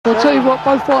tell you what,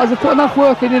 both fighters have put enough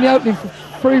work in the opening for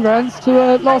 3 rounds to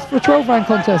last for a 12-round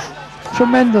contest.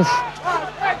 Tremendous. A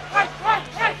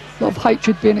lot of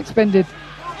hatred being expended.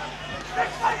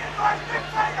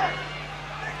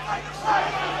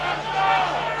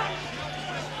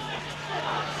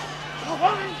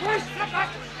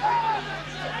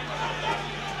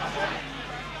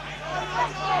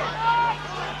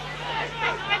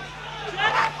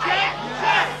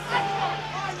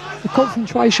 The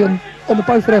concentration on the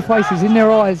both of their faces, in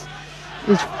their eyes,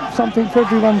 is something for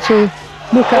everyone to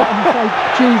look at and say,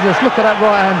 Jesus, look at that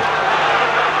right hand.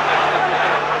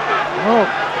 Oh,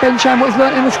 Ben Sham, what he's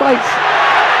learnt in the States.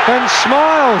 Ben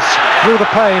smiles through the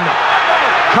pain,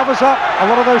 covers up. A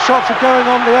lot of those shots are going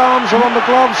on the arms or on the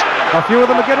gloves. A few of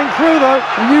them are getting through though.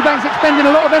 And Eubank's expending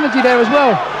a lot of energy there as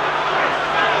well.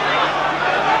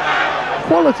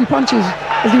 Quality punches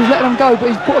as he was letting them go, but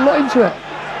he's put a lot into it.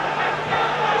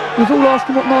 We was all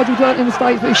asking what Nigel learnt in the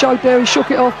States, but he showed there, he shook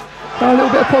it off, done a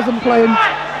little bit of possum playing,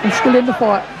 and still in the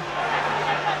fight.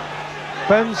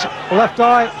 Ben's left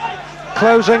eye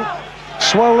closing,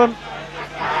 swollen.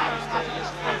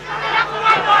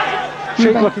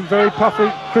 Cheek looking very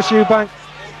puffy. Chris Eubank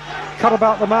cut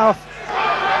about the mouth.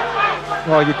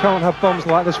 Well, you can't have bombs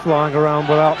like this flying around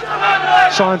without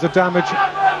signs of damage.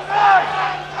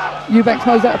 Eubank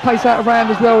knows how to pace out a round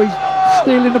as well. He's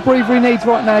stealing the breather he needs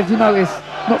right now, as you notice.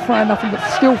 Not throwing nothing, but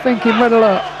still thinking, red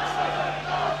alert.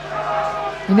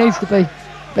 He needs to be.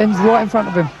 Ben's right in front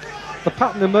of him. The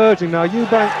pattern emerging now.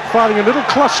 Eubank fighting in little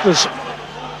clusters.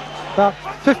 About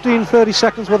 15-30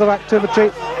 seconds worth of activity.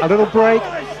 A little break.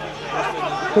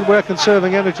 Good way of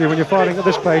conserving energy when you're fighting at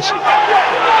this pace.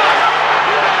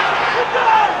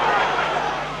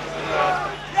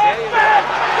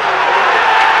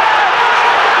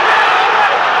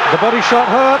 The body shot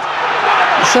hurt.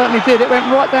 It certainly did. It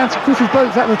went right down to Chris's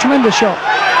boots. That was a tremendous shot.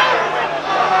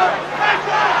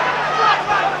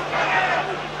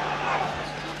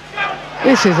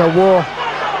 This is a war.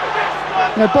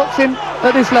 You know, boxing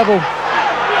at this level,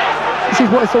 this is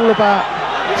what it's all about.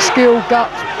 Skill,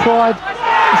 guts, pride,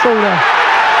 it's all there.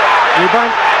 Eubank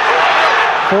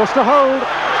forced to hold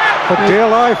for dear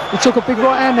life. He took a big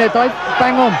right hand there, Dave.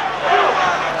 Bang on.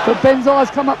 But Ben's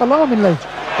eyes come up alarmingly.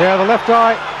 Yeah, the left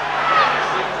eye.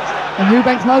 And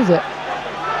Eubank knows it.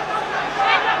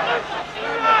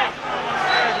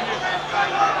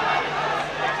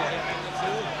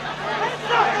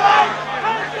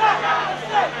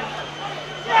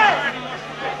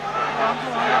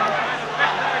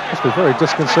 Must be very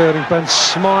disconcerting. Ben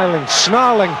smiling,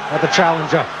 snarling at the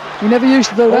challenger. He never used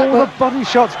to do that. All the body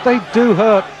shots, they do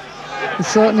hurt. They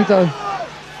certainly do.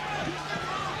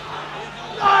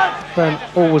 Ben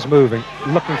always moving,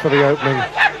 looking for the opening.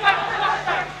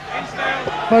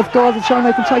 Both guys have shown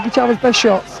they can take each other's best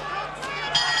shots.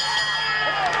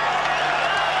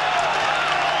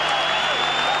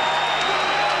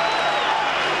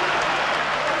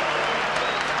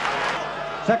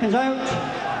 Seconds out,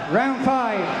 round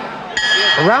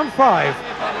 5. Round 5.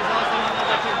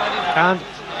 And,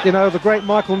 you know, the great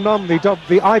Michael Nunn, the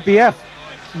IBF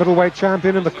middleweight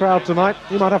champion in the crowd tonight,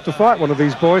 he might have to fight one of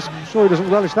these boys. I'm sure he doesn't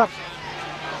relish that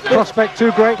prospect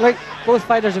too greatly. Both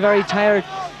fighters are very tired.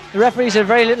 The referees have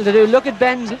very little to do. Look at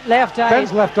Ben's left eye.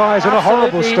 Ben's left eye is in a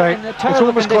horrible state. It's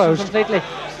almost closed. Completely.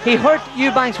 He hurt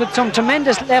Eubanks with some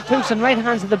tremendous left hooks and right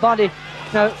hands to the body.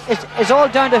 Now it's all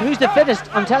down to who's the fittest.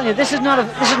 I'm telling you, this is not a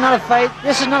fight.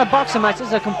 This is not a boxing match. This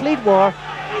is a complete war.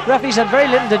 Referees have very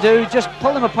little to do. Just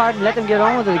pull them apart and let them get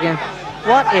on with it again.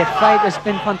 What a fight! It's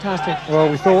been fantastic. Well,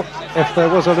 we thought if there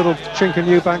was a little chink in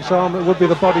Eubank's arm, it would be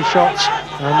the body shots.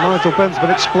 And Nigel Benn's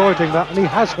been exploiting that, and he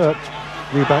has hurt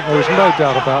Eubank. There is no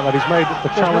doubt about that. He's made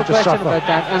the challenger suffer. There's no question about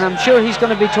that, and I'm sure he's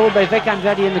going to be told by Vic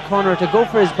Andretti in the corner to go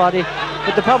for his body.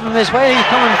 But the problem is, while he's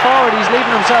coming forward, he's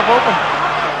leaving himself open.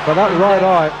 But that right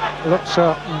eye looks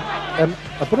a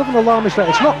bit of an alarming state.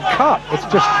 It's not cut, it's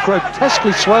just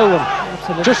grotesquely swollen.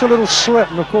 Absolutely. Just a little slit,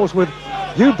 and of course with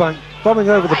Eubank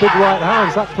bombing over the big right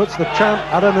hands, that puts the champ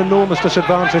at an enormous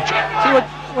disadvantage. See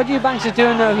what Eubanks is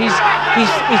doing now, he's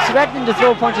threatening to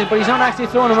throw punches, but he's not actually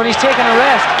throwing them when he's taking a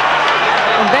rest.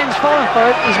 And Ben's falling for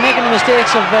it, he's making the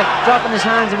mistakes of dropping his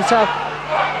hands himself.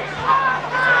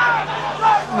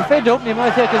 I'm afraid to open your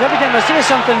mouth here, because every time I say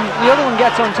something, the other one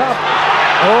gets on top.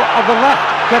 Oh, and the left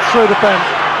gets through to Ben.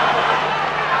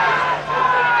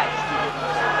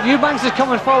 Eubanks is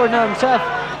coming forward now himself.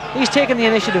 He's taking the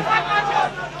initiative.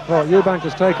 Well, Eubank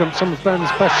has taken some of Ben's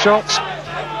best shots,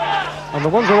 and the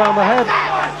ones around the head,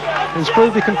 he's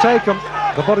proved he can take them.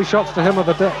 The body shots to him are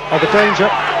the danger.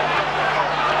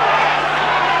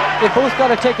 They've both got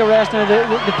to take a rest now.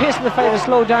 The pace of the fight has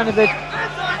slowed down a bit.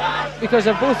 because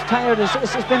they're both tired. It's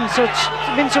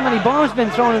been so many bombs been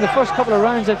thrown in the first couple of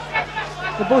rounds that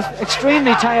they're both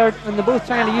extremely tired, and they're both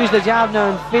trying to use the jab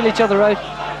now and feel each other out.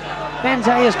 Ben's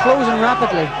eye is closing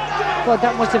rapidly. God,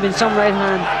 that must have been some right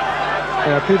hand.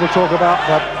 Yeah, people talk about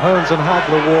that Hearns and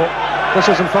Hagler war. This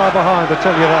isn't far behind, I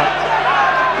tell you that.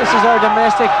 This is our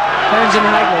domestic Hearns and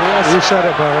Hagler, yes. You said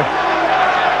it, Barry.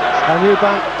 And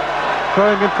Eubank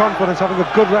growing in confidence, having a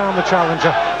good round, the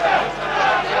challenger.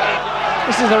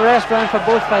 This is a rest round for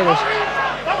both fighters.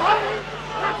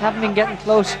 Haven't been getting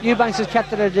close. Eubanks has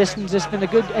kept at a distance. It's been a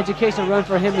good educational round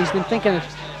for him. He's been thinking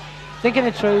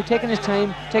it through, taking his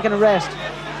time, taking a rest.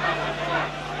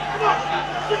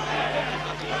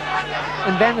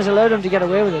 And Ben has allowed him to get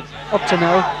away with it up to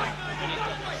now.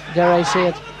 Dare I say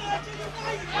it.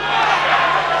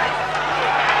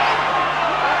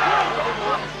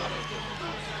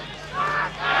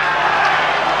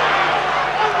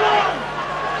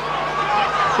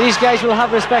 These guys will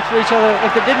have respect for each other.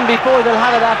 If they didn't before, they'll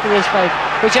have it after this fight,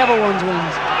 whichever ones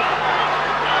wins.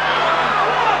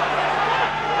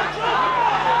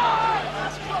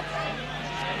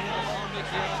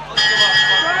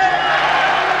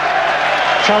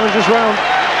 Challenges round.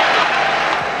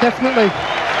 Definitely.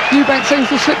 Eubank seems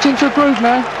to switch into a groove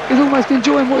now. He's almost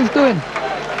enjoying what he's doing.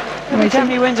 Every time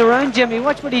he wins a round, Jimmy,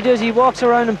 watch what he does. He walks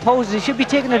around and poses. He should be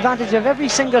taking advantage of every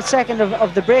single second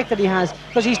of the break that he has,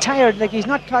 because he's tired. Like, he's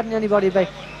not cutting anybody by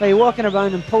walking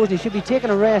around and posing. He should be taking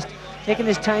a rest, taking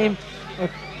his time,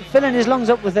 filling his lungs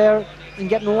up with air and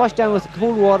getting washed down with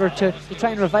cold water to try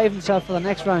and revive himself for the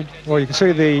next round. Well, you can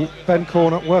see the Ben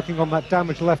corner working on that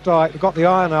damaged left eye. He got the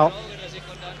iron out.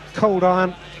 Cold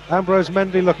iron. Ambrose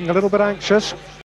Mendy looking a little bit anxious.